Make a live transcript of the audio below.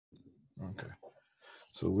Okay,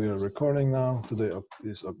 so we are recording now. Today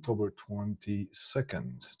is October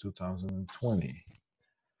 22nd, 2020.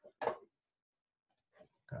 Okay.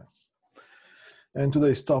 And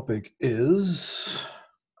today's topic is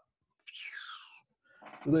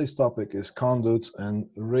conduits and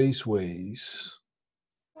raceways.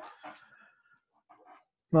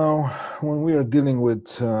 Now, when we are dealing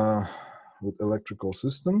with electrical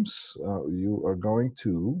systems, you are going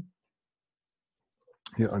to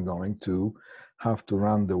have to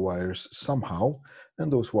run the wires somehow,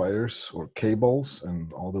 and those wires or cables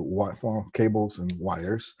and all the cables and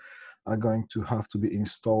wires are going to have to be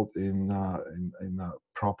installed in a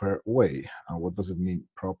proper way. What does it mean,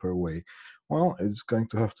 proper way? Well, it's going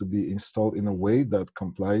to have to be installed in a way that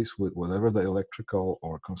complies with whatever the electrical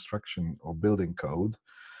or construction or building code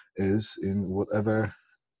is in whatever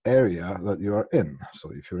area that you are in.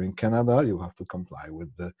 So if you're in Canada, you have to comply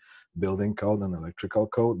with the building code and electrical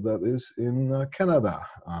code that is in Canada.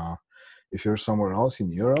 If you're somewhere else in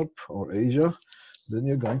Europe or Asia, then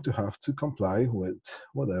you're going to have to comply with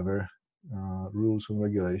whatever rules and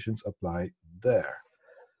regulations apply there.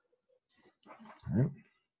 Okay.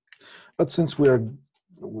 But since we are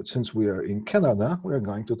in Canada, we are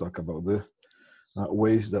going to talk about the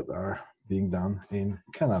ways that are being done in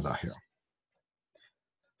Canada here.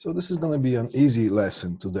 So this is going to be an easy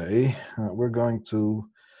lesson today. We're going to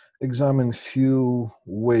examine a few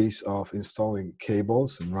ways of installing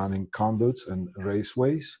cables and running conduits and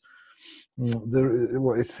raceways.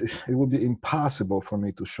 It would be impossible for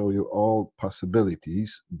me to show you all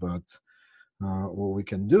possibilities, but what we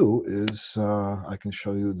can do is I can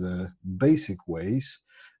show you the basic ways,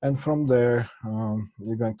 and from there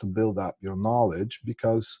you're going to build up your knowledge,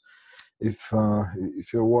 because if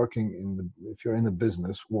you're in a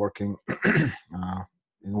business working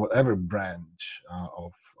in whatever branch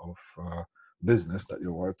of business that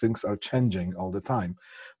you work, things are changing all the time,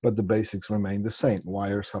 but the basics remain the same.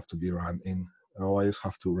 Wires have to be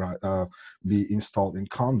be installed in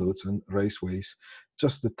conduits and raceways.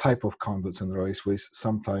 Just the type of conduits and raceways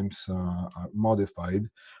sometimes are modified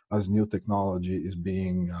as new technology is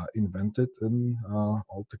being invented, and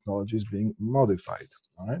all technology is being modified.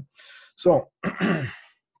 All right. So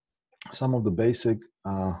some of the basic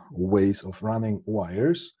ways of running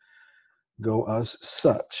wires go as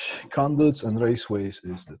such. Conduits and raceways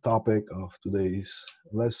is the topic of today's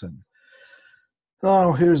lesson.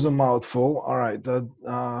 Now, here's a mouthful. All right, the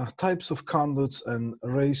types of conduits and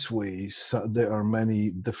raceways. There are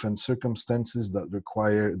many different circumstances that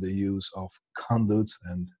require the use of conduits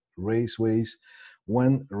and raceways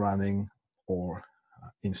when running or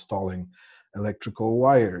installing electrical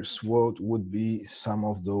wires. What would be some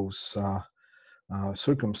of those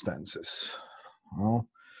circumstances? Well,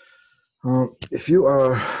 if you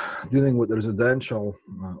are dealing with residential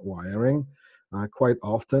wiring, quite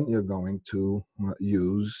often you're going to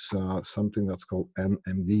use something that's called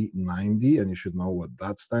NMD90, and you should know what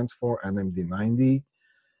that stands for. NMD90.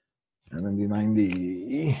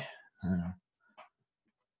 NMD90.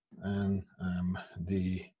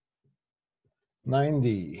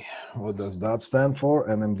 What does that stand for?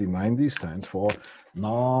 NMD90 stands for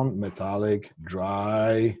non-metallic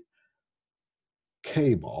dry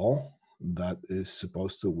cable that is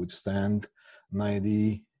supposed to withstand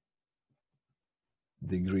 90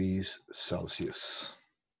 degrees Celsius.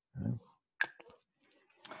 Okay.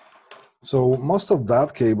 So most of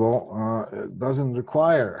that cable doesn't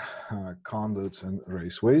require conduits and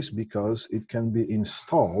raceways, because it can be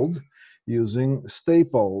installed using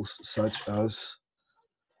staples such as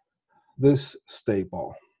this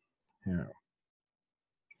staple here.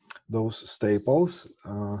 Those staples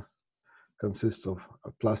consist of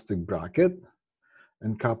a plastic bracket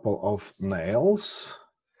and couple of nails.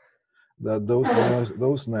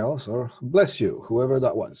 Those nails are, bless you, whoever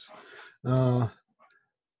that was.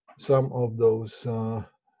 Some of those, so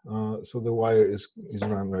the wire is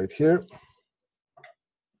run right here,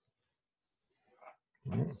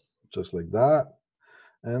 just like that,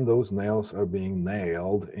 and those nails are being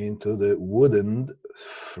nailed into the wooden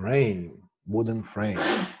frame.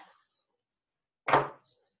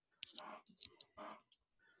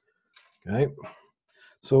 Okay,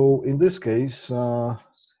 so in this case,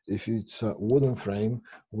 if it's a wooden frame,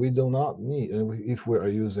 we do not need, if we are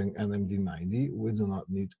using NMD90, we do not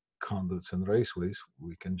need conduits and raceways.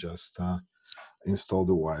 We can just install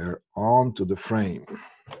the wire onto the frame.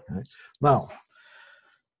 Okay. Now,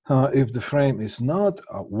 if the frame is not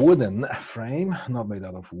a wooden frame, not made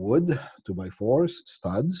out of wood, 2x4s,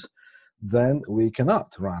 studs, then we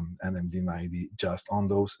cannot run NMD90 just on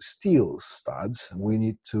those steel studs. We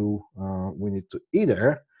need to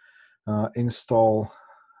either install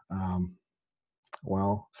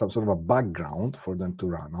well, some sort of a background for them to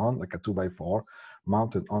run on, like a 2x4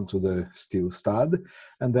 mounted onto the steel stud,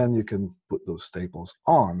 and then you can put those staples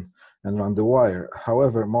on and run the wire.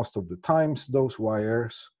 However, most of the times those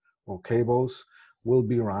wires or cables will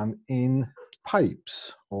be run in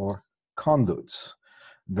pipes or conduits.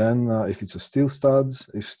 Then if it's a steel studs,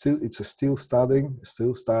 it's a steel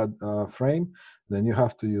stud frame, then you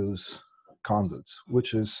have to use conduits,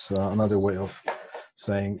 which is another way of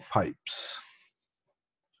saying pipes.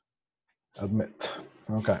 Admit.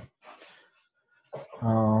 Okay.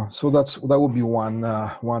 So that would be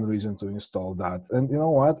one reason to install that. And you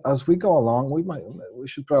know what? As we go along, we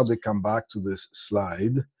should probably come back to this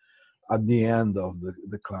slide at the end of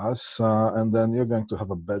the class, and then you're going to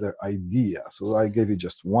have a better idea. So I gave you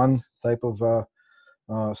just one type of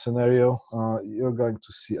scenario. You're going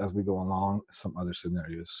to see as we go along some other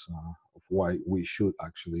scenarios of why we should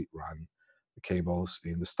actually run the cables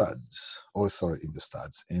in the studs, or sorry, in the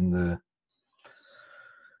studs, in the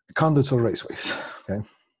conduits or raceways. Okay.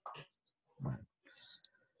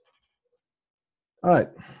 All right.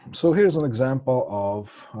 So here's an example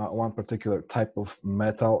of one particular type of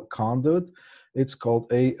metal conduit. It's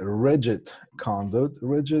called a rigid conduit.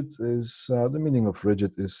 Rigid is the meaning of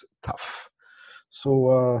rigid is tough.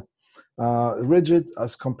 So rigid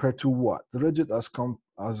as compared to what? Rigid as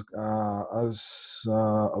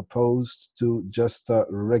opposed to just a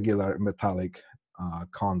regular metallic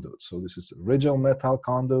conduit. So this is a rigid metal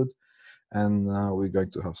conduit, and we're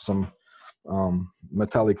going to have some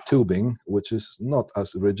metallic tubing, which is not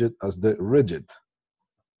as rigid as the rigid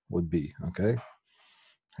would be. Okay,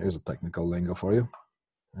 here's a technical lingo for you.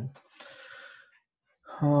 Okay.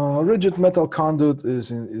 Rigid metal conduit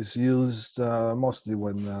is used mostly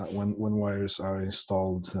when wires are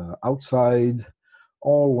installed outside,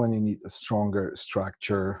 or when you need a stronger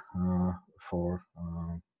structure for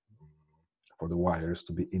the wires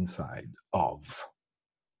to be inside of.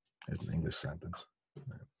 Here's an English sentence.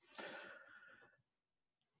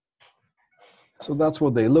 So that's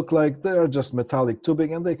what they look like. They are just metallic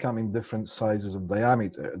tubing, and they come in different sizes of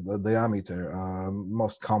diameter. The diameter,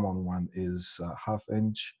 most common one is 1/2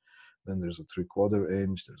 inch. Then there's a 3/4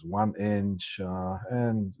 inch. There's 1 inch,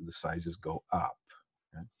 and the sizes go up.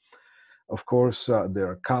 Okay. Of course, there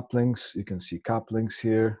are couplings. You can see couplings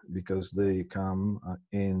here because they come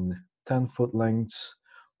in 10-foot lengths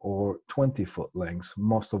or 20-foot lengths.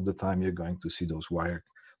 Most of the time, you're going to see those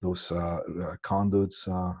conduits,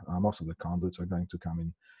 most of the conduits are going to come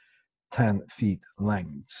in 10 feet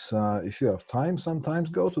lengths. If you have time, sometimes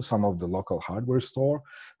go to some of the local hardware store,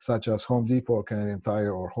 such as Home Depot or Canadian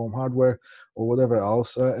Tire or Home Hardware or whatever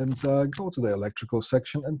else, and go to the electrical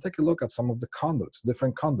section and take a look at some of the conduits,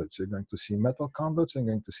 different conduits. You're going to see metal conduits, you're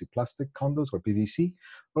going to see plastic conduits or PVC,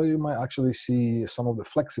 or you might actually see some of the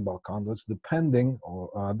flexible conduits, depending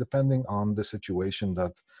on the situation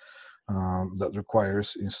that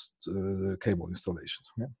requires the cable installation.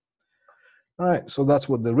 Yeah. All right, so that's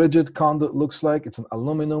what the rigid conduit looks like. It's an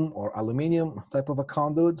aluminum or aluminium type of a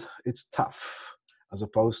conduit. It's tough as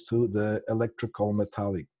opposed to the electrical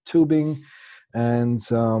metallic tubing. And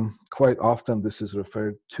quite often this is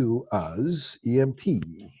referred to as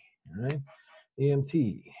EMT, right?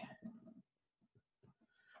 EMT,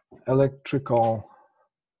 electrical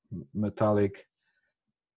metallic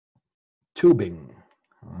tubing,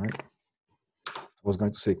 all right? I was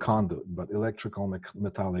going to say conduit, but electrical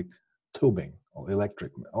metallic tubing or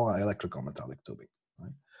electrical metallic tubing.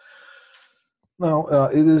 Right? Now,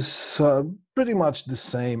 it is pretty much the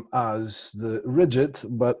same as the rigid,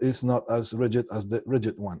 but it's not as rigid as the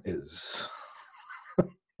rigid one is.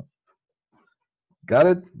 Got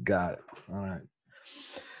it? Got it. All right.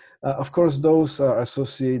 Of course, those are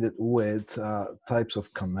associated with types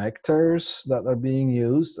of connectors that are being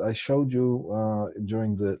used. I showed you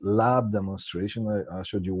during the lab demonstration, I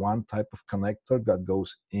showed you one type of connector that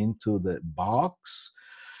goes into the box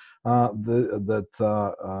that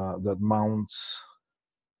mounts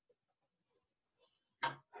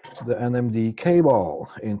the NMD cable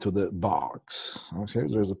into the box. Okay,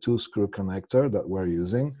 there's a 2-screw connector that we're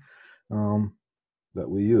using, that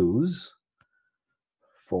we use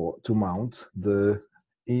to mount the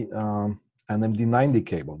NMD90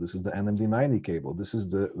 cable. This is the NMD90 cable. This is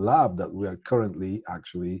the lab that we are currently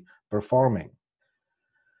actually performing.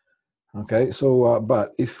 Okay, so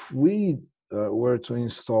but if we were to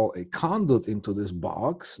install a conduit into this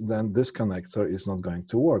box, then this connector is not going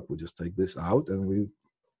to work. We just take this out and we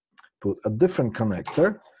put a different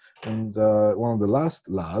connector. And one of the last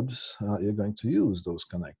labs, you're going to use those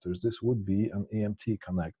connectors. This would be an EMT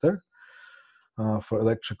connector for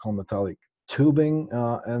electrical metallic tubing,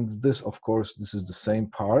 and this, of course, this is the same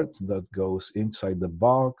part that goes inside the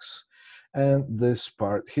box, and this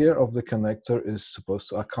part here of the connector is supposed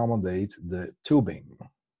to accommodate the tubing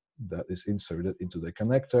that is inserted into the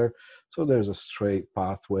connector. So there's a straight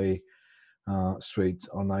pathway, straight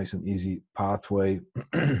or nice and easy pathway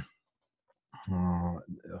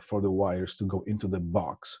for the wires to go into the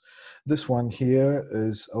box. This one here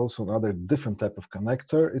is also another different type of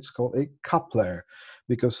connector. It's called a coupler,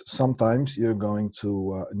 because sometimes you're going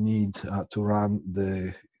to need to run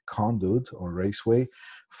the conduit or raceway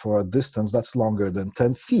for a distance that's longer than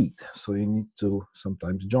 10 feet. So you need to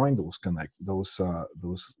sometimes join those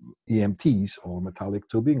EMTs or metallic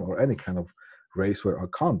tubing or any kind of raceway or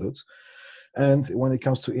conduits. And when it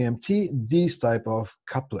comes to EMT, these type of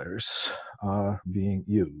couplers are being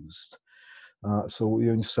used. So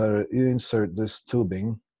you insert this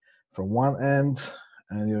tubing from one end,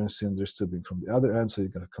 and you insert this tubing from the other end, so you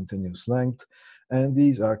got a continuous length. And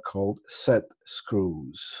these are called set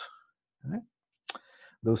screws. Okay?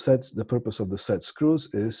 The purpose of the set screws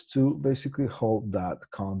is to basically hold that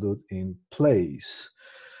conduit in place.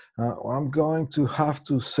 I'm going to have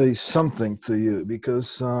to say something to you,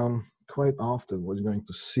 because quite often what you're going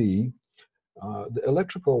to see, the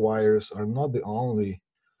electrical wires are not the only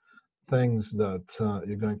things that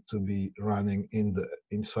you're going to be running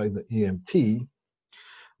inside the EMT.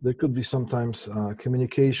 There could be sometimes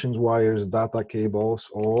communications wires, data cables,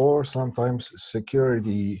 or sometimes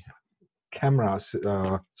security cameras,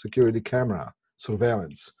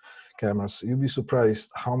 surveillance cameras. You'll be surprised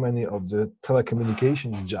how many of the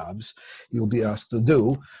telecommunications jobs you'll be asked to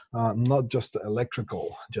do, not just the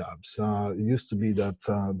electrical jobs. It used to be that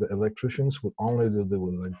the electricians would only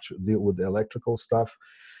deal with the electrical stuff,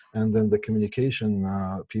 and then the communication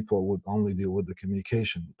people would only deal with the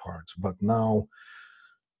communication parts. But now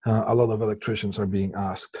a lot of electricians are being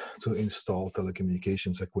asked to install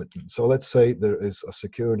telecommunications equipment. So let's say there is a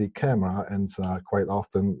security camera, and quite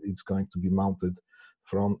often it's going to be mounted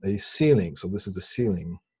from a ceiling. So this is the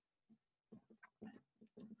ceiling,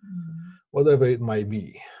 whatever it might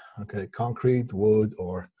be, okay, concrete, wood,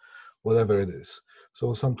 or whatever it is.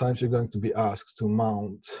 So sometimes you're going to be asked to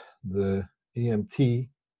mount the EMT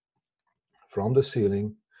from the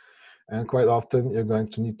ceiling, and quite often you're going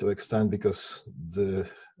to need to extend, because the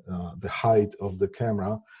height of the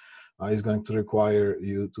camera is going to require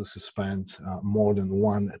you to suspend more than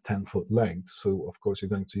one 10-foot length. So of course you're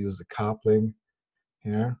going to use the coupling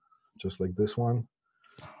here, just like this one,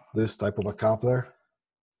 this type of a coupler.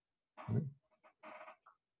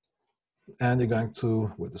 And you're going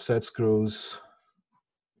to, with the set screws,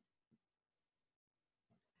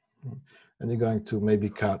 and you're going to maybe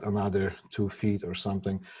cut another 2 feet or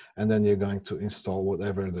something, and then you're going to install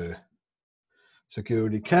whatever the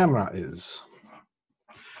security camera is.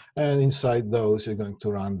 And inside those, you're going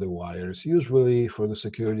to run the wires. Usually for the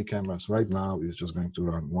security cameras right now, it's just going to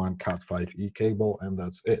run one Cat5e cable, and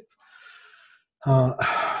that's it.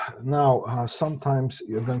 Now, sometimes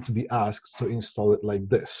you're going to be asked to install it like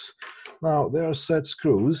this. Now, there are set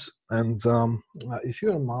screws, and if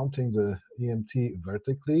you're mounting the EMT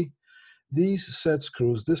vertically, these set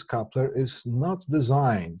screws, this coupler is not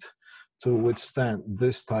designed to withstand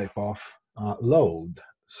this type of load.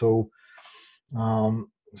 So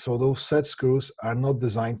those set screws are not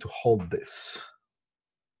designed to hold this.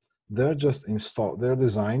 They're just installed, they're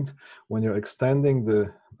designed when you're extending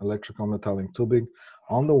the electrical metallic tubing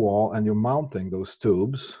on the wall, and you're mounting those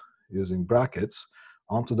tubes using brackets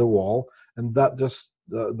onto the wall, and that just,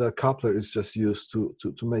 the coupler is just used to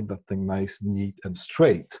make that thing nice, neat, and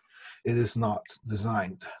straight. It is not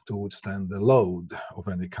designed to withstand the load of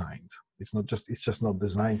any kind. It's just not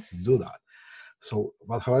designed to do that. So,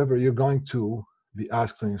 but however, you're going to be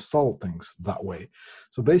asked to install things that way.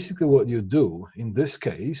 So basically what you do in this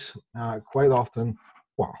case, quite often,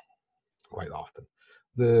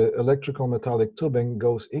 the electrical metallic tubing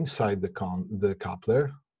goes inside the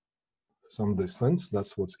coupler, some distance,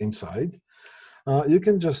 that's what's inside. You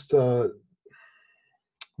can just,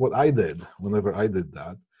 what I did, whenever I did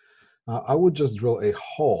that, I would just drill a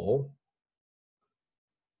hole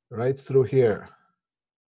right through here.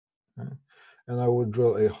 Okay? And I would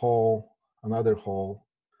drill a hole, another hole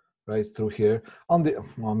right through here, on the,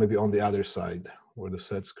 well, maybe on the other side where the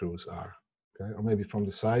set screws are, okay, or maybe from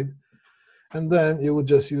the side. And then you would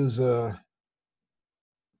just use a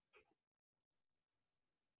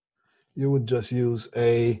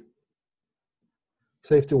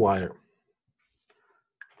safety wire,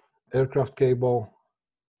 aircraft cable.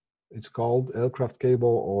 It's called aircraft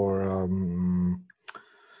cable, or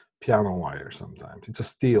piano wire sometimes. It's a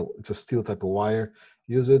steel type of wire.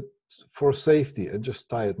 Use it for safety and just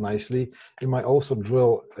tie it nicely. You might also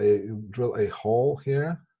drill a hole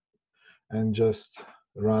here and just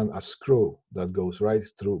run a screw that goes right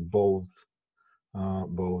through both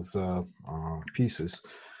pieces.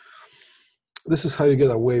 This is how you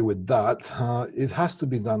get away with that. It has to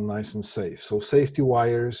be done nice and safe. So safety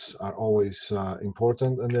wires are always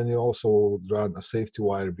important, and then you also run a safety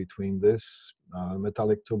wire between this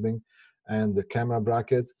metallic tubing and the camera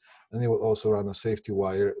bracket, and you will also run a safety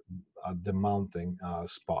wire at the mounting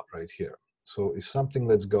spot right here. So if something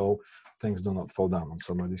lets go, things do not fall down on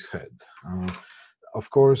somebody's head.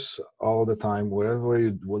 Of course, all the time, whatever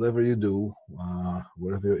you do,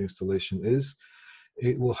 wherever your installation is,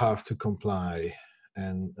 it will have to comply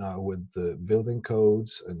and with the building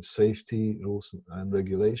codes and safety rules and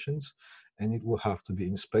regulations, and it will have to be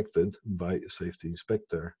inspected by a safety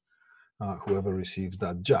inspector, whoever receives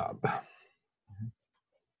that job.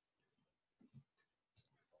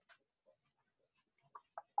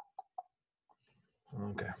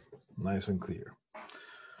 Okay, nice and clear.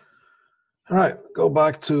 All right, go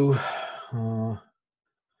back to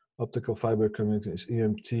optical fiber communications,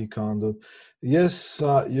 EMT conduit. Yes,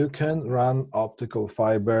 you can run optical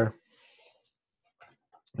fiber.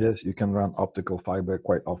 Yes, you can run optical fiber.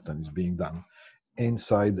 Quite often it's being done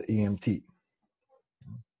inside the EMT.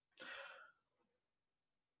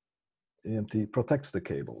 EMT protects the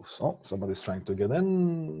cables. Oh, somebody's trying to get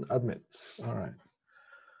in. Admit. All right.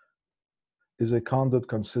 Is a conduit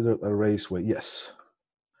considered a raceway? Yes.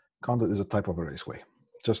 Conduit is a type of a raceway.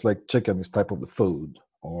 Just like chicken is type of the food,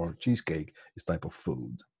 or cheesecake is type of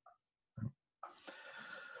food.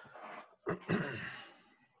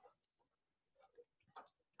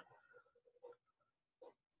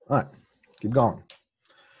 All right, keep going.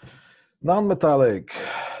 Non-metallic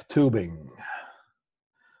tubing.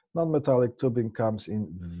 Non-metallic tubing comes in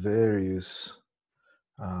various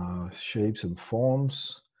shapes and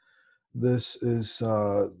forms. This is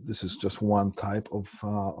just one type of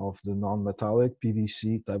the non-metallic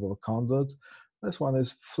PVC type of conduit. This one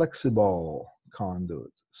is flexible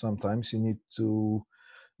conduit. Sometimes you need to.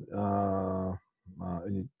 I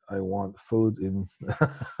want food in.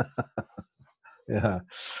 Yeah.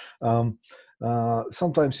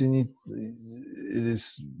 Sometimes you need. It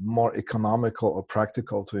is more economical or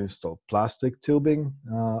practical to install plastic tubing.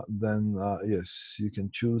 Then yes, you can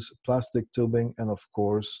choose plastic tubing, and of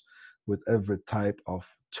course, with every type of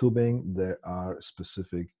tubing, there are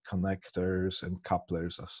specific connectors and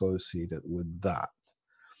couplers associated with that.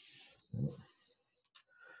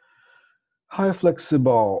 High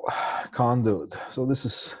flexible conduit. So this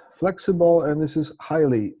is flexible and this is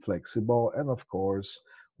highly flexible. And of course,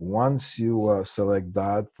 once you select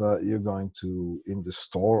that, you're going to, in the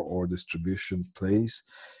store or distribution place,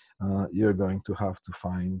 you're going to have to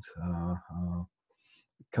find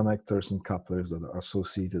connectors and couplers that are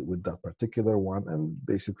associated with that particular one. And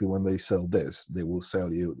basically when they sell this, they will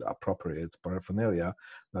sell you the appropriate paraphernalia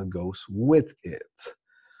that goes with it.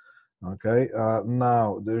 Okay,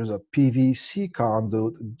 now there's a PVC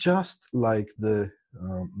conduit, just like the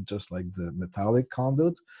metallic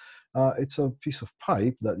conduit. It's a piece of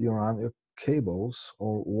pipe that you run your cables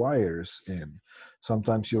or wires in.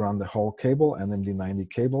 Sometimes you run the whole cable, an MD90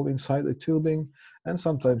 cable inside the tubing, and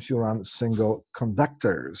sometimes you run single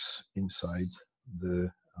conductors inside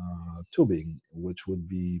the tubing, which would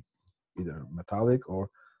be either metallic or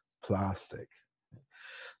plastic.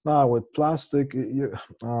 Now with plastic,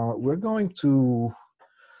 we're going to,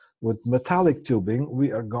 with metallic tubing,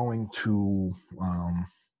 we are going to,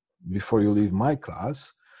 before you leave my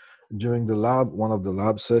class, during the lab, one of the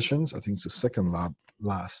lab sessions, I think it's the second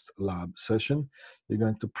last lab session, you're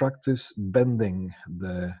going to practice bending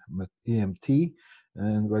the EMT,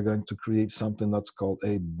 and we're going to create something that's called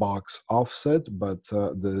a box offset, but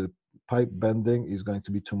the pipe bending is going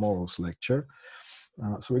to be tomorrow's lecture.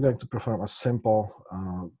 So we're going to perform a simple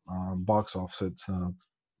box offset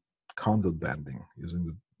conduit bending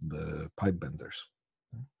using the pipe benders.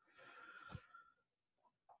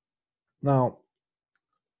 Now,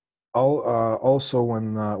 also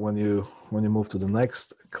when you move to the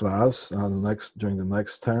next class, during the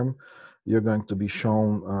next term, you're going to be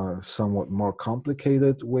shown somewhat more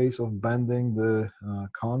complicated ways of bending the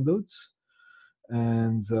conduits.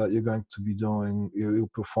 And you're going to be doing, you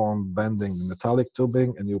perform bending the metallic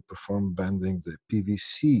tubing and you perform bending the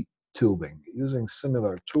PVC tubing using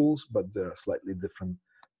similar tools, but there are slightly different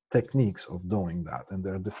techniques of doing that. And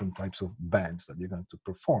there are different types of bends that you're going to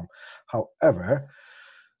perform. However,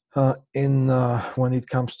 when it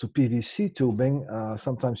comes to PVC tubing,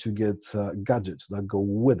 sometimes you get gadgets that go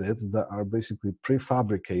with it that are basically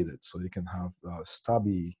prefabricated. So you can have a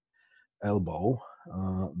stubby elbow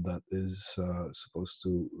that is supposed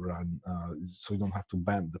to run, so you don't have to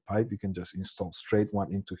bend the pipe. You can just install straight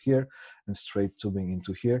one into here and straight tubing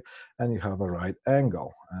into here, and you have a right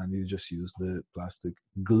angle. And you just use the plastic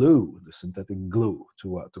glue, the synthetic glue,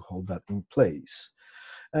 to hold that in place.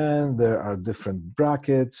 And there are different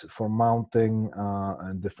brackets for mounting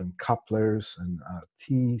and different couplers and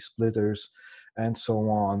T-splitters and so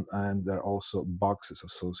on. And there are also boxes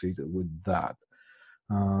associated with that.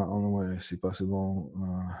 Only way I see possible,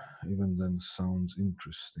 even then sounds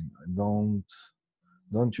interesting.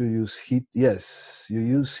 Don't you use heat? Yes, you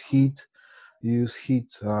use heat. You use heat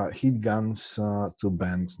guns to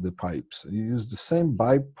bend the pipes. You use the same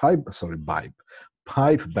pipe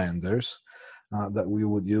benders that we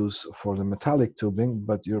would use for the metallic tubing,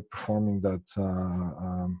 but you're performing that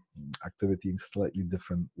activity in a slightly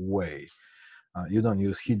different way. You don't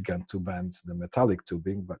use heat gun to bend the metallic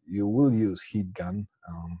tubing, but you will use heat gun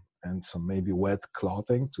and some maybe wet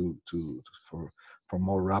clothing for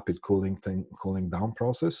more rapid cooling down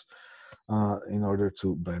process in order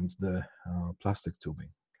to bend the plastic tubing.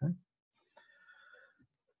 Okay.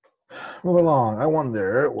 Move along. I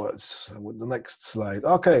wonder what's with the next slide.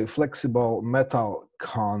 Okay, flexible metal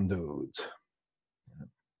conduit.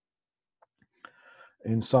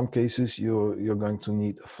 In some cases, you're going to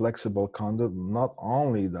need a flexible conduit, not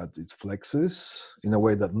only that it flexes, in a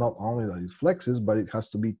way that not only that it flexes, but it has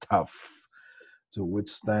to be tough to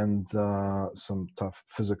withstand some tough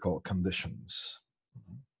physical conditions.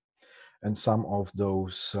 And some of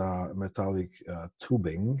those metallic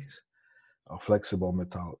tubing, or flexible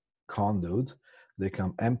metal conduit, they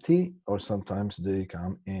come empty, or sometimes they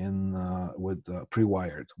come in with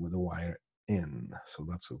pre-wired, with a wire in. So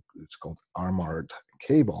it's called armored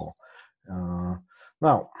cable.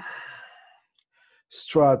 Now,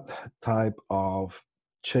 strut type of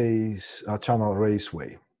channel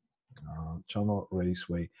raceway. Channel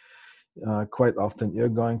raceway. Quite often you're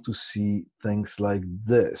going to see things like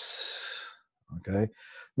this. Okay.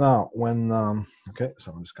 Now, when okay,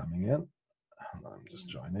 someone's coming in. I'm just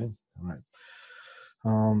joining. All right.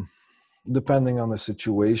 Depending on the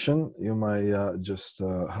situation, you might just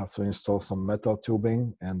have to install some metal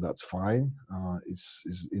tubing, and that's fine. It's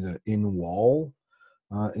either in-wall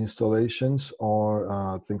installations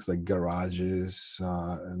or things like garages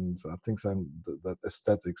and things that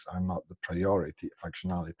aesthetics are not the priority,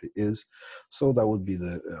 functionality is. So that would be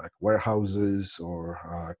the like warehouses or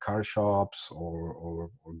car shops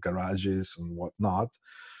or garages and whatnot.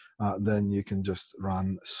 Then you can just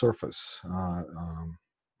run surface.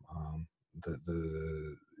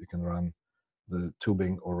 You can run the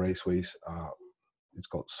tubing or raceways. It's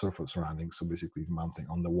called surface running. So basically mounting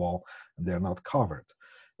on the wall, and they're not covered.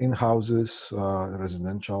 In houses,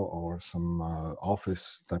 residential or some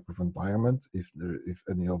office type of environment, if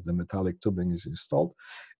any of the metallic tubing is installed,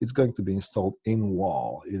 it's going to be installed in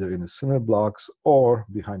wall, either in the cinder blocks or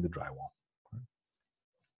behind the drywall.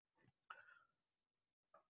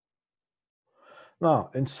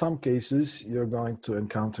 Now, in some cases, you're going to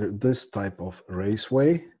encounter this type of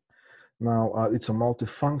raceway. Now, it's a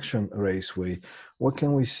multifunction raceway. What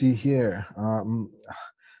can we see here?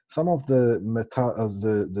 Some of the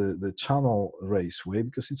the channel raceway,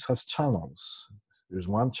 because it has channels. There's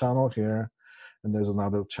one channel here, and there's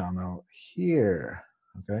another channel here.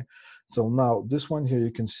 Okay, so now this one here,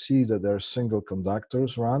 you can see that there are single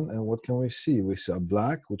conductors run, and what can we see? We see a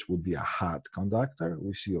black, which would be a hot conductor.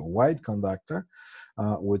 We see a white conductor,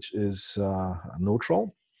 which is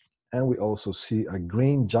neutral. And we also see a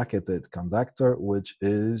green jacketed conductor, which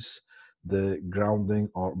is the grounding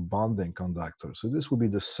or bonding conductor. So this will be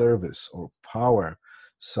the service or power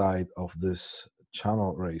side of this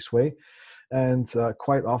channel raceway. And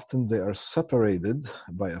quite often they are separated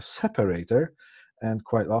by a separator. And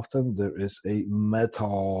quite often there is a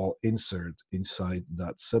metal insert inside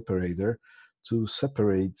that separator to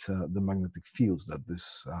separate the magnetic fields that the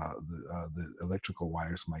electrical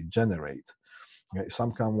wires might generate. Okay,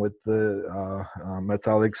 some come with the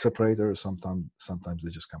metallic separator. Sometimes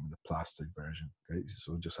they just come with the plastic version. Okay,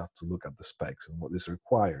 so just have to look at the specs and what is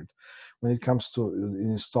required. When it comes to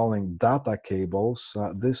installing data cables,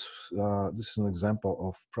 this is an example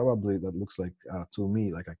of probably that looks like to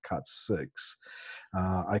me like a Cat6.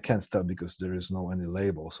 I can't tell because there is no any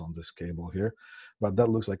labels on this cable here, but that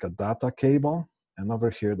looks like a data cable, and over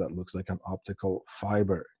here that looks like an optical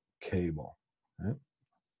fiber cable. Okay?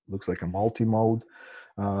 Looks like a multi-mode.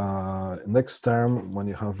 Next term, when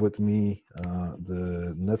you have with me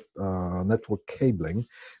the network cabling,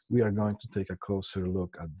 we are going to take a closer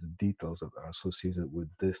look at the details that are associated with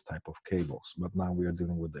this type of cables. But now we are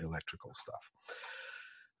dealing with the electrical stuff.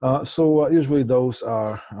 Usually those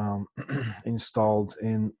are installed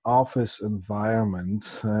in office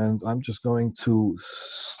environments, and I'm just going to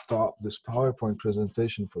stop this PowerPoint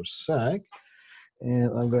presentation for a sec,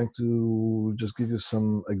 and I'm going to just give you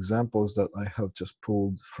some examples that I have just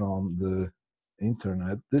pulled from the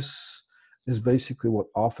internet. This is basically what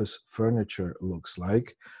office furniture looks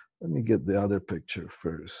like. Let me get the other picture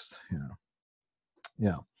first.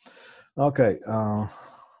 Yeah. Okay.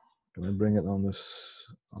 Can I bring it on this,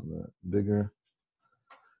 on the bigger?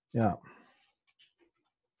 Yeah.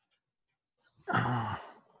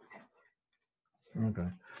 Okay.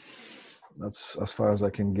 That's as far as I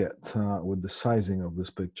can get with the sizing of this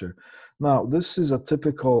picture. Now, this is a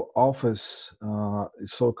typical office,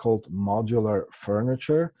 so-called modular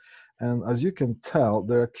furniture. And as you can tell,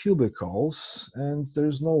 there are cubicles and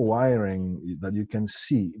there's no wiring that you can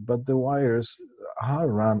see, but the wires are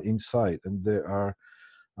run inside, and there are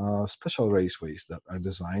special raceways that are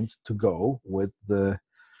designed to go with the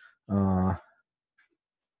I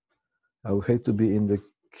would hate to be in the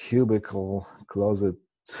cubicle closet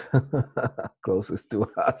closest to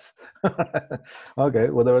us. Okay,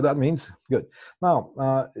 whatever that means. Good. Now,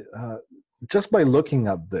 just by looking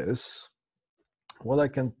at this, what I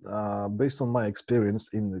can, based on my experience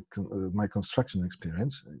in my construction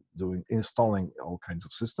experience, installing all kinds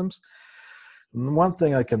of systems, one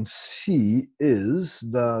thing I can see is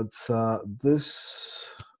that this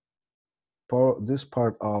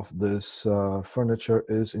part of this furniture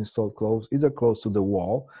is installed either close to the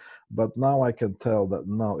wall, but now I can tell that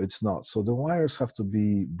no, it's not. So the wires have to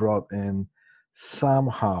be brought in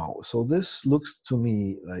somehow. So this looks to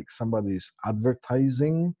me like somebody's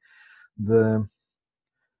advertising the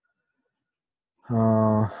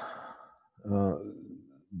uh, uh,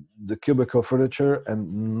 the cubicle furniture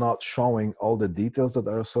and not showing all the details that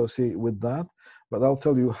are associated with that. But I'll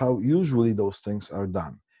tell you how usually those things are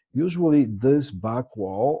done. Usually this back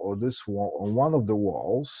wall or this wall on one of the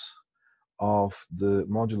walls of the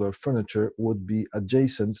modular furniture would be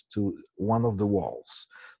adjacent to one of the walls.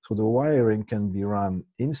 So the wiring can be run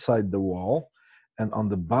inside the wall, and on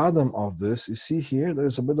the bottom of this, you see here,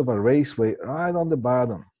 there's a bit of a raceway right on the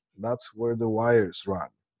bottom. That's where the wires run.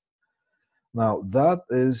 Now that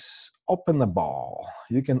is openable.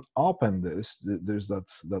 You can open this. There's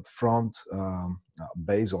that front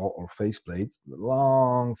basal or faceplate,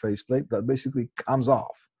 long faceplate that basically comes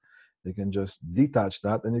off. You can just detach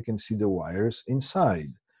that, and you can see the wires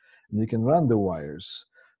inside. And you can run the wires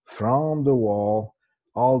from the wall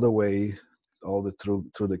all the way,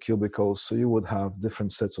 through the cubicles. So you would have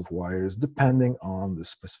different sets of wires depending on the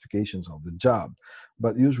specifications of the job.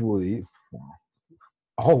 But usually, well,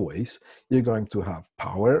 always, you're going to have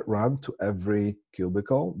power run to every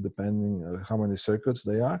cubicle, depending on how many circuits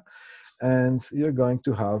they are. And you're going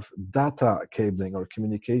to have data cabling or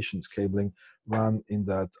communications cabling run in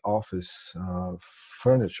that office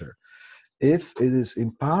furniture. If it is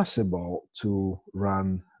impossible to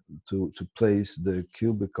place the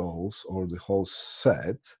cubicles or the whole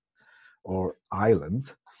set or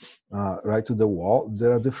island right to the wall,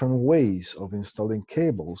 there are different ways of installing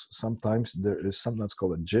cables. Sometimes there is something that's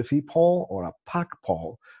called a jiffy pole or a pack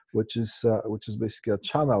pole, which is basically a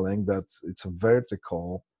channeling it's a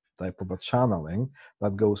vertical type of a channeling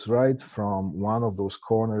that goes right from one of those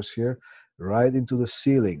corners here right into the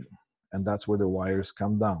ceiling, and that's where the wires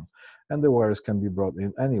come down. And the wires can be brought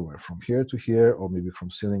in anywhere from here to here, or maybe from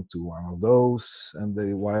ceiling to one of those, and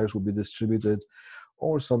the wires will be distributed.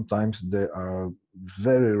 Or sometimes they are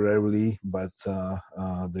very rarely, but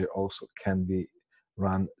they also can be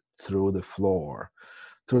run through the floor.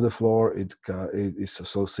 Through the floor, it is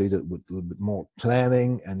associated with a little bit more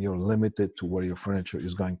planning, and you're limited to where your furniture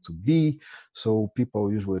is going to be. So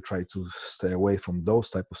people usually try to stay away from those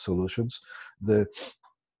type of solutions. The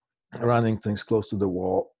running things close to the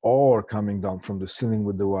wall or coming down from the ceiling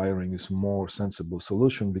with the wiring is more sensible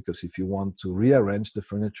solution, because if you want to rearrange the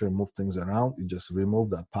furniture and move things around, you just remove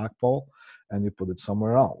that pack pole and you put it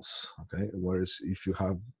somewhere else. Okay, whereas if you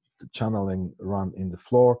have the channeling run in the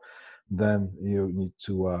floor, then you need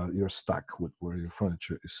to you're stuck with where your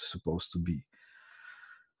furniture is supposed to be.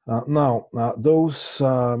 Now,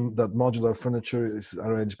 that modular furniture is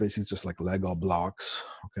arranged basically just like Lego blocks.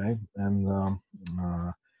 Okay, and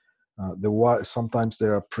sometimes they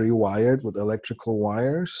are pre-wired with electrical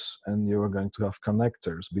wires, and you're going to have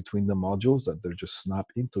connectors between the modules that they just snap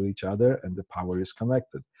into each other, and the power is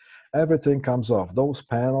connected. Everything comes off. Those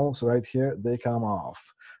panels right here, they come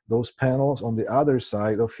off. Those panels on the other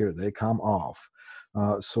side of here, they come off.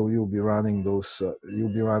 So you'll be running those.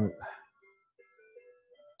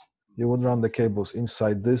 you would run the cables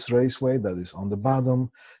inside this raceway that is on the bottom.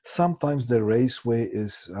 Sometimes the raceway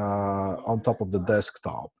is on top of the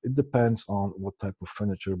desktop. It depends on what type of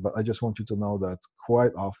furniture, but I just want you to know that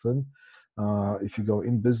quite often, if you go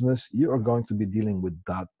in business, you are going to be dealing with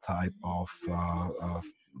that type of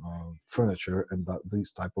furniture and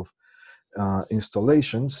these type of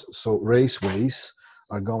installations. So raceways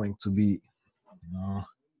are going to be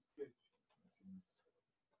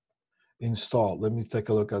installed. Let me take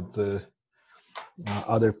a look at the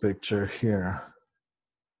other picture here.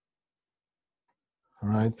 All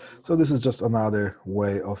right, so this is just another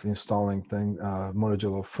way of installing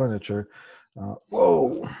modular furniture.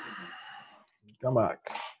 Whoa, come back.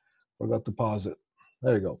 Forgot to pause it.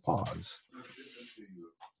 There you go, pause.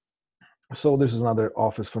 So this is another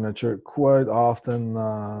office furniture. Quite often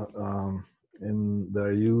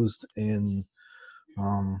they're used in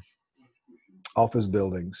office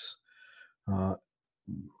buildings.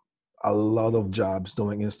 A lot of jobs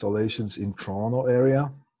doing installations in Toronto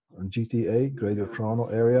area, GTA, Greater Toronto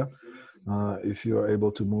area. If you are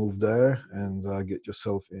able to move there and get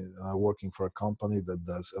yourself working for a company that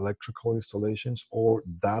does electrical installations or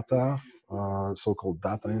data, so-called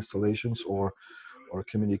data installations or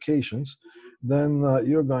communications, then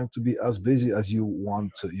you're going to be as busy as you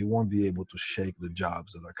want to. You won't be able to shake the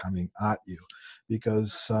jobs that are coming at you,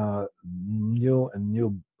 because new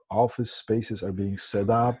office spaces are being set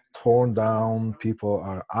up, torn down, people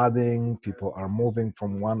are adding, people are moving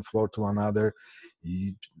from one floor to another.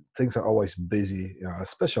 Things are always busy,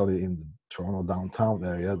 especially in the Toronto downtown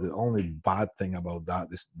area. The only bad thing about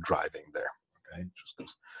that is driving there, okay? Just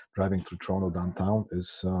because driving through Toronto downtown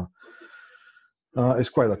is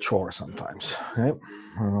quite a chore sometimes, right?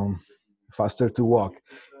 Faster to walk.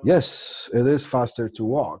 Yes, it is faster to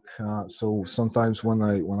walk. So sometimes when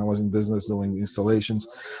I was in business doing installations,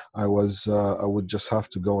 I would just have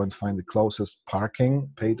to go and find the closest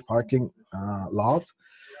paid parking lot,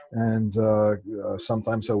 and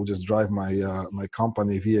sometimes I would just drive my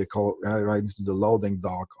company vehicle right into the loading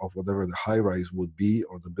dock of whatever the high rise would be,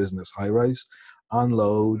 or the business high rise,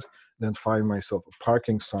 unload, then find myself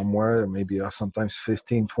parking somewhere, maybe a sometimes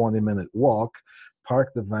 15-20 minute walk,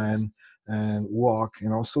 park the van and walk.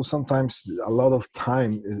 So sometimes a lot of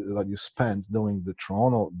time that you spend doing the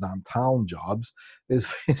Toronto downtown jobs is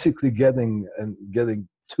basically getting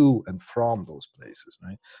to and from those places,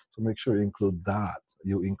 right? So make sure you include that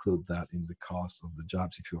in the cost of the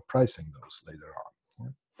jobs if you're pricing those later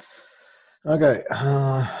on. Yeah. Okay,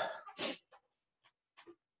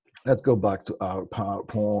 let's go back to our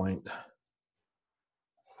PowerPoint.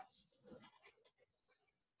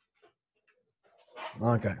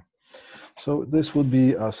 Okay, so this would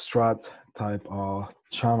be a strat type of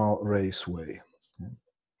channel raceway.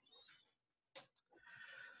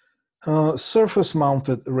 Surface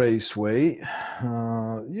mounted raceway,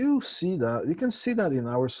 you can see that in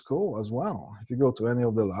our school as well. If you go to any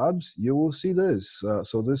of the labs, you will see this.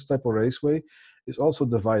 So this type of raceway is also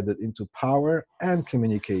divided into power and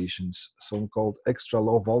communications, so-called extra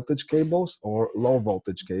low voltage cables or low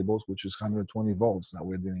voltage cables, which is 120 volts that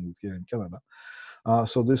we're dealing with here in Canada.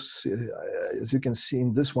 So this, as you can see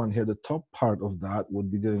in this one here, the top part of that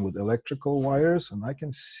would be dealing with electrical wires. And I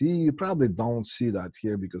can see, you probably don't see that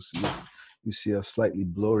here because you see a slightly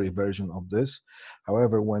blurry version of this.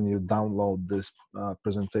 However, when you download this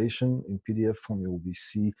presentation in PDF form, you'll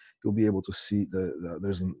be able to see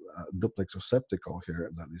there's a duplex receptacle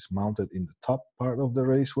here that is mounted in the top part of the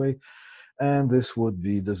raceway. And this would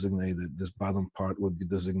be designated, this bottom part would be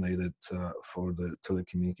designated for the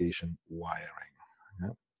telecommunication wiring.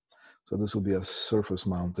 Yeah. So this will be a surface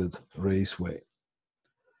mounted raceway.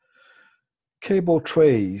 Cable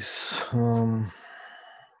trays.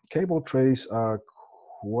 Cable trays are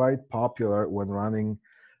quite popular when running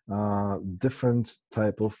different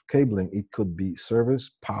type of cabling. It could be service,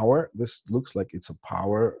 power. This looks like it's a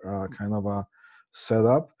power kind of a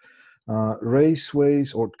setup.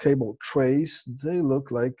 Raceways or cable trays, they look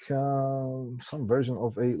like some version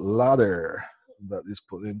of a ladder that is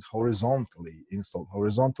put in installed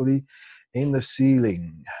horizontally in the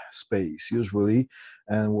ceiling space usually.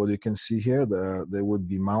 And what you can see here, they would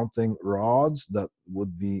be mounting rods that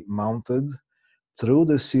would be mounted through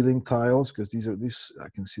the ceiling tiles, because I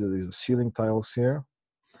can see that these are ceiling tiles here.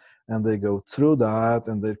 And they go through that,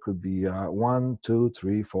 and there could be 1, 2,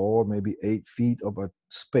 3, 4, maybe 8 feet of a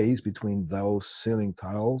space between those ceiling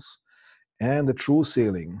tiles and the true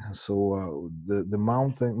ceiling. So the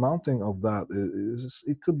mounting of that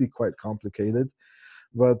it could be quite complicated.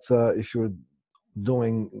 But if you're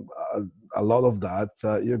doing a lot of that,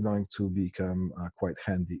 you're going to become quite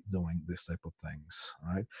handy doing this type of things,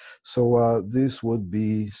 right? So this would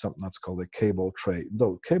be something that's called a cable tray.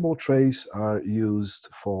 Though cable trays are used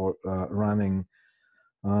for running.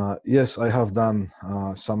 Yes, I have done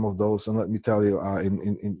some of those, and let me tell you,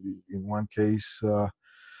 in one case,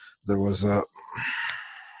 there was a.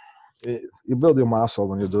 You build your muscle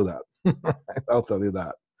when you do that. I'll tell you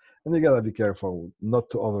that, and you gotta be careful not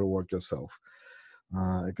to overwork yourself.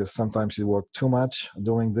 Because sometimes you work too much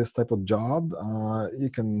doing this type of job,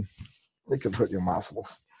 it can hurt your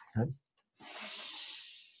muscles. Right?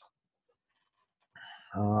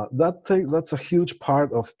 That's a huge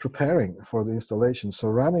part of preparing for the installation. So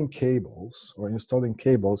running cables or installing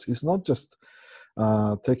cables is not just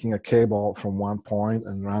taking a cable from one point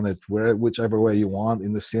and run it whichever way you want,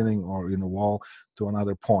 in the ceiling or in the wall, to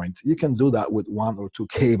another point. You can do that with one or two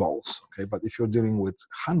cables, okay? But if you're dealing with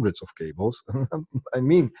hundreds of cables, I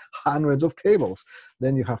mean hundreds of cables,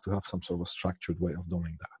 then you have to have some sort of structured way of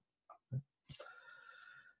doing that.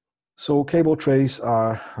 So cable trays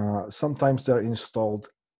are, sometimes they're installed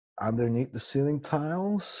underneath the ceiling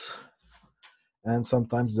tiles, and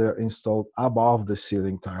sometimes they're installed above the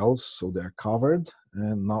ceiling tiles, so they're covered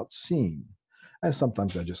and not seen. And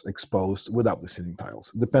sometimes they're just exposed without the ceiling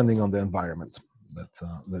tiles, depending on the environment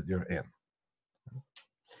that you're in.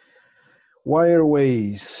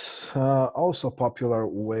 Wireways, also a popular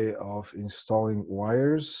way of installing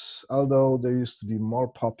wires, although there used to be more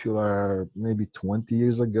popular maybe 20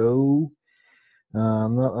 years ago.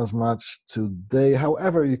 Not as much today.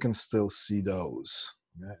 However, you can still see those.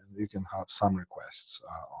 Yeah? You can have some requests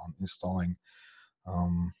on installing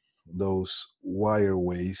those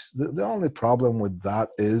wireways. The only problem with that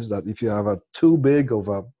is that if you have a too big of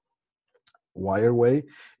a wireway,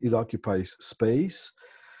 it occupies space,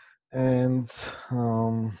 and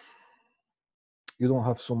you don't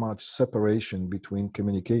have so much separation between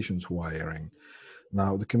communications wiring.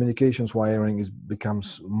 Now, the communications wiring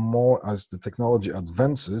becomes more, as the technology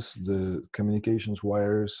advances, the communications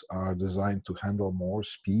wires are designed to handle more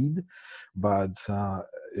speed. But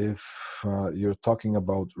if you're talking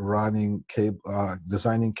about running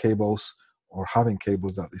designing cables or having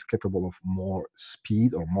cables that is capable of more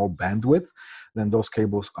speed or more bandwidth, then those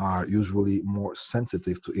cables are usually more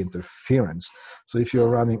sensitive to interference. So if you're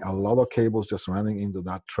running a lot of cables just running into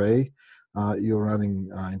that tray, you're running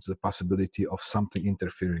into the possibility of something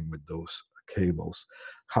interfering with those cables.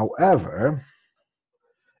 However,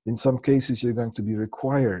 in some cases, you're going to be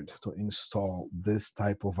required to install this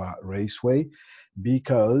type of a raceway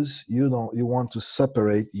because you want to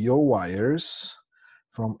separate your wires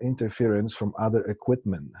from interference from other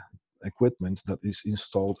equipment that is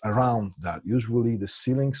installed around that. Usually the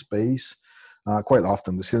ceiling space, quite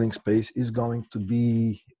often the ceiling space is going to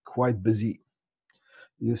be quite busy.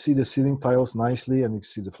 You see the ceiling tiles nicely, and you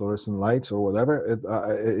see the fluorescent lights or whatever.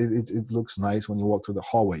 It looks nice when you walk through the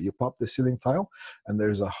hallway. You pop the ceiling tile, and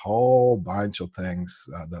there's a whole bunch of things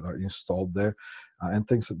that are installed there, and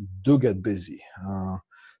things do get busy.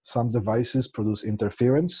 Some devices produce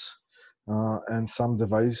interference, and some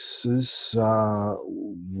devices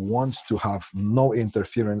want to have no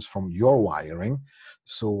interference from your wiring.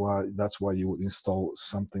 So that's why you would install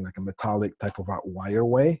something like a metallic type of a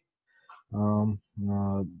wireway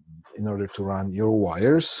in order to run your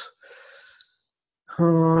wires.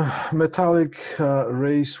 Metallic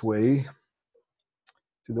raceway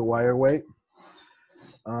to the wireway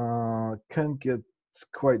can get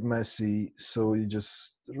quite messy, so you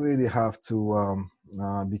just really have to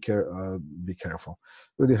be careful.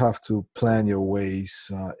 Really have to plan your ways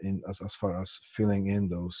in as far as filling in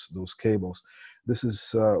those cables. This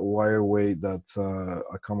is a wireway that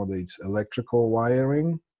accommodates electrical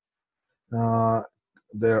wiring.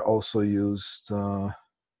 They're also used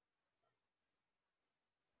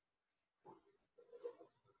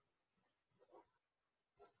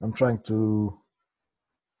I'm trying to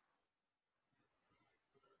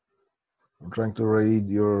read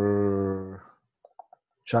your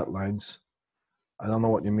chat lines. I don't know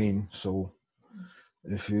what you mean, so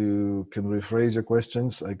if you can rephrase your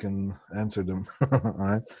questions, I can answer them. All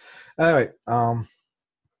right. Anyway,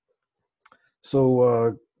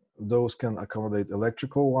 so those can accommodate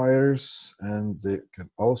electrical wires, and they can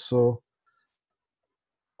also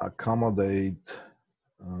accommodate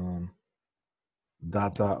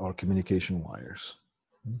data or communication wires.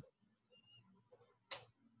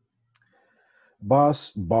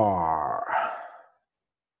 Bus bar.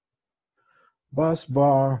 Bus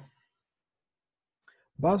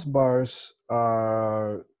bars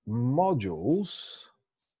are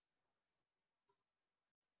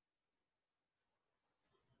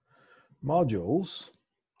modules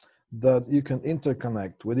that you can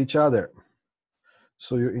interconnect with each other.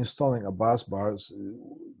 So you're installing a bus bar.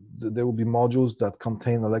 There will be modules that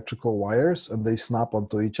contain electrical wires and they snap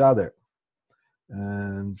onto each other.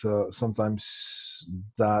 And sometimes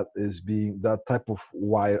that type of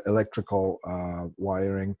electrical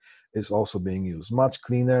wiring is also being used. Much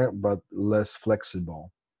cleaner, but less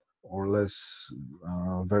flexible or less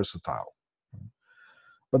versatile.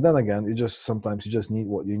 But then again, sometimes you just need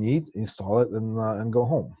what you need, install it, and go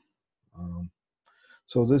home.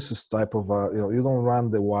 So this is type of you don't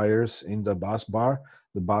run the wires in the bus bar.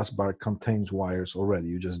 The bus bar contains wires already.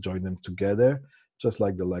 You just join them together, just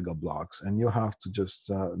like the Lego blocks, and you have to just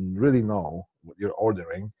really know what you're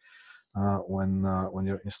ordering when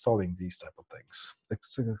you're installing these type of things.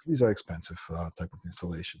 These are expensive type of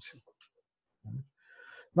installations.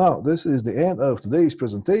 Now, this is the end of today's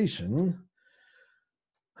presentation.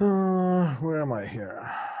 Where am I here?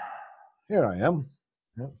 Here I am.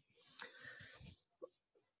 Yeah.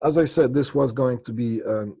 As I said, this was going to be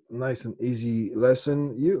a nice and easy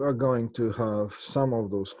lesson. You are going to have some of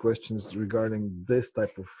those questions regarding this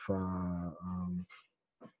type of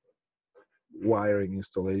wiring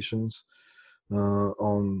installations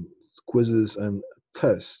on quizzes and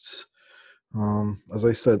tests. As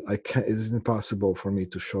I said, it is impossible for me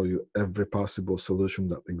to show you every possible solution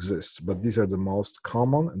that exists, but these are the most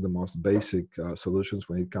common and the most basic solutions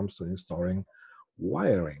when it comes to installing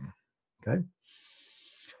wiring. Okay.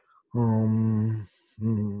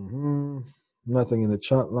 Nothing in the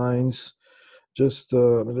chat lines. Just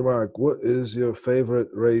Mr. Mark, what is your favorite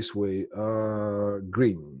raceway?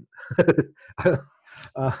 Green.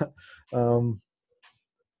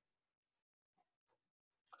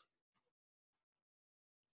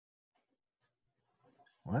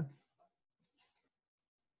 What?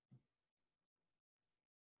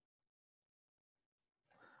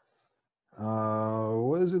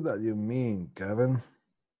 What is it that you mean, Kevin?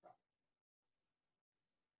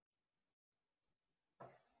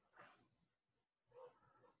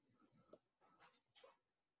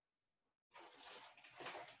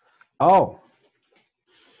 Oh.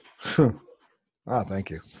 Thank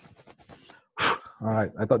you. All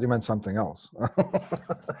right, I thought you meant something else.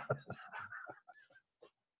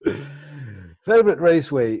 Favorite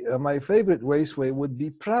raceway? My favorite raceway would be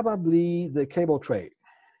probably the cable tray.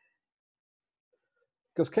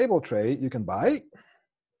 Because cable tray you can buy,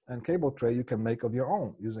 and cable tray you can make of your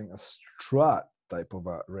own using a strut type of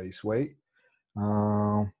a raceway,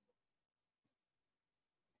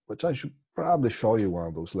 which I should probably show you one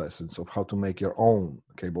of those lessons of how to make your own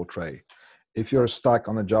cable tray if you're stuck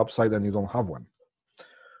on a job site and you don't have one,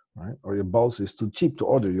 right? Or your boss is too cheap to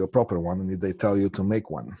order you a proper one and they tell you to make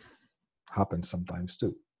one. Happens sometimes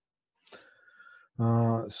too.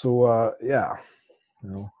 Yeah.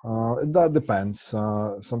 That depends.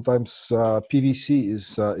 Sometimes PVC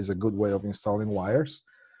is a good way of installing wires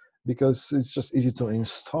because it's just easy to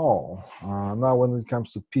install. Now, when it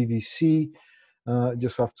comes to PVC, you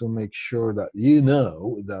just have to make sure that you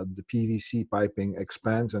know that the PVC piping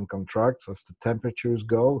expands and contracts as the temperatures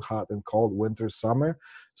go, hot and cold, winter, summer.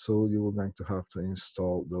 So you're going to have to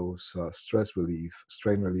install those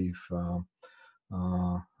strain relief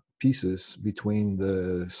pieces between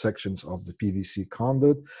the sections of the PVC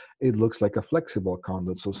conduit. It looks like a flexible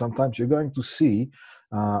conduit. So sometimes you're going to see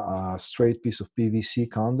a straight piece of PVC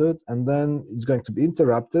conduit, and then it's going to be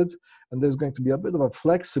interrupted, and there's going to be a bit of a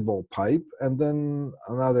flexible pipe, and then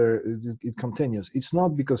it continues. It's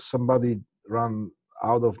not because somebody ran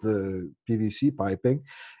out of the PVC piping.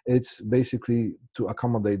 It's basically to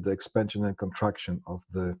accommodate the expansion and contraction of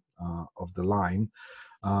the line.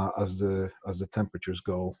 As the temperatures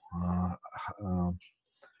go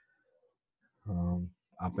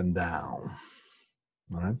up and down.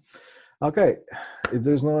 All right. Okay. If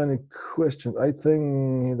there's no any questions, I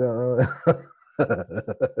think.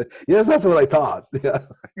 Yes, that's what I thought. Yeah.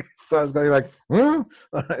 So I was going like, All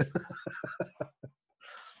right.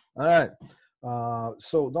 All right.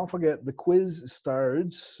 So don't forget the quiz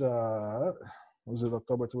starts. Was it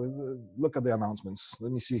October 20? Look at the announcements.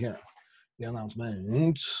 Let me see here. The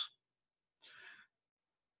announcements.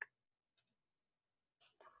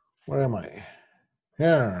 Where am I?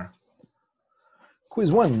 Here.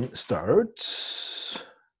 Quiz 1 starts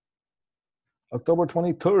October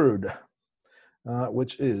 23rd,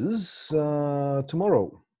 which is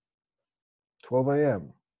tomorrow, 12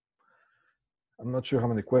 a.m. I'm not sure how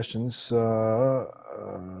many questions,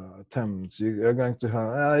 attempts you're going to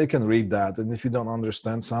have. You can read that, and if you don't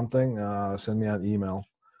understand something, send me an email.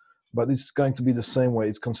 But it's going to be the same way.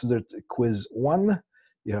 It's considered quiz 1,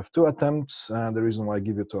 You have 2 attempts. The reason why I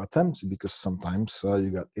give you 2 attempts is because sometimes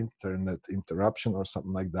you got internet interruption or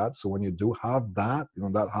something like that. So when you do have that,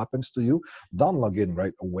 that happens to you, don't log in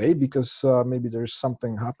right away, because maybe there's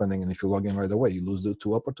something happening, and if you log in right away, you lose the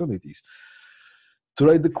 2 opportunities to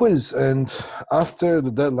write the quiz. And after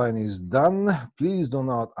the deadline is done, please do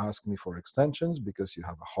not ask me for extensions, because you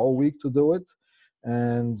have a whole week to do it.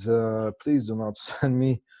 And please do not send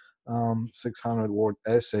me 600-word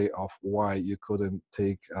essay of why you couldn't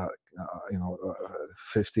take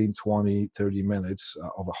 15, 20, 30 minutes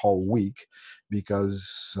of a whole week,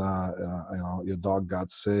 because your dog got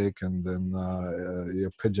sick, and then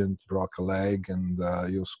your pigeon broke a leg, and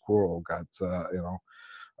your squirrel got a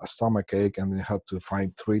stomach ache, and they had to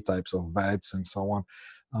find 3 types of vets and so on.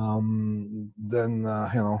 Then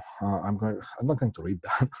I'm not going to read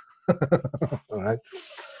that. All right.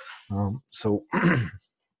 So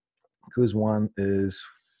quiz 1 is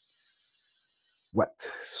wet.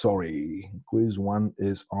 Sorry, quiz 1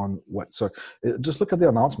 is on wet. So just look at the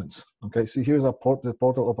announcements. Okay, see, here's the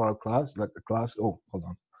portal of our class, like the class. Oh, hold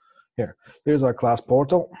on. Here's our class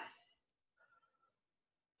portal.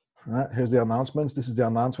 Here's the announcements. This is the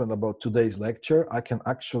announcement about today's lecture. I can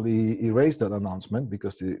actually erase that announcement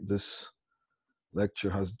because this lecture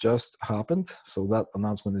has just happened. So that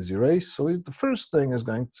announcement is erased. So the first thing is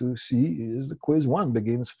going to see is the quiz 1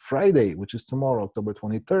 begins Friday, which is tomorrow, October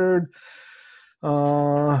 23rd.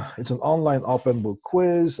 It's an online open book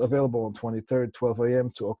quiz available on 23rd, 12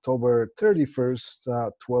 a.m. to October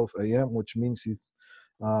 31st, 12 a.m., which means if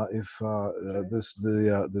the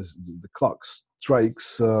clock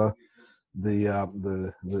strikes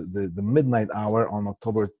the midnight hour on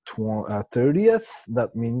October 30th,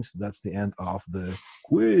 that means that's the end of the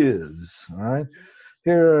quiz. All right,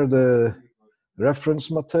 here are the reference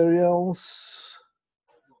materials,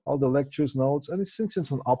 all the lectures, notes, and since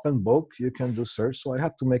it's an open book, you can do search. So I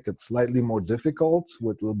had to make it slightly more difficult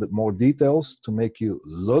with a little bit more details to make you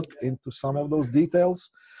look into some of those details,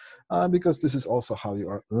 because this is also how you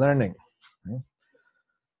are learning.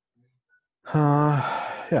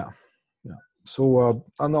 Yeah. So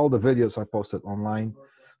and all the videos are posted online,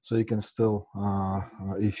 so you can still,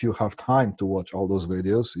 if you have time to watch all those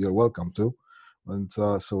videos, you're welcome to. And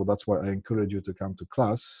so that's why I encourage you to come to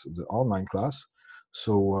class, the online class,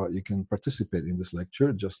 so you can participate in this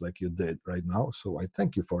lecture just like you did right now. So I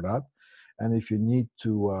thank you for that. And if you need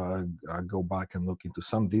to go back and look into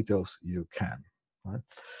some details, you can. All right.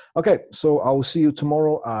 Okay, so I will see you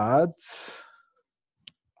tomorrow at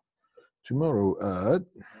tomorrow at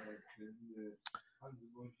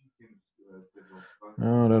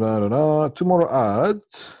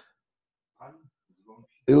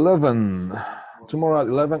 11. Tomorrow at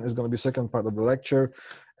 11 is going to be second part of the lecture,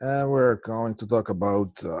 and we're going to talk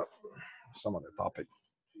about some other topic.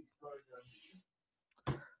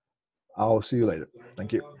 I'll see you later.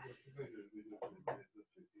 Thank you.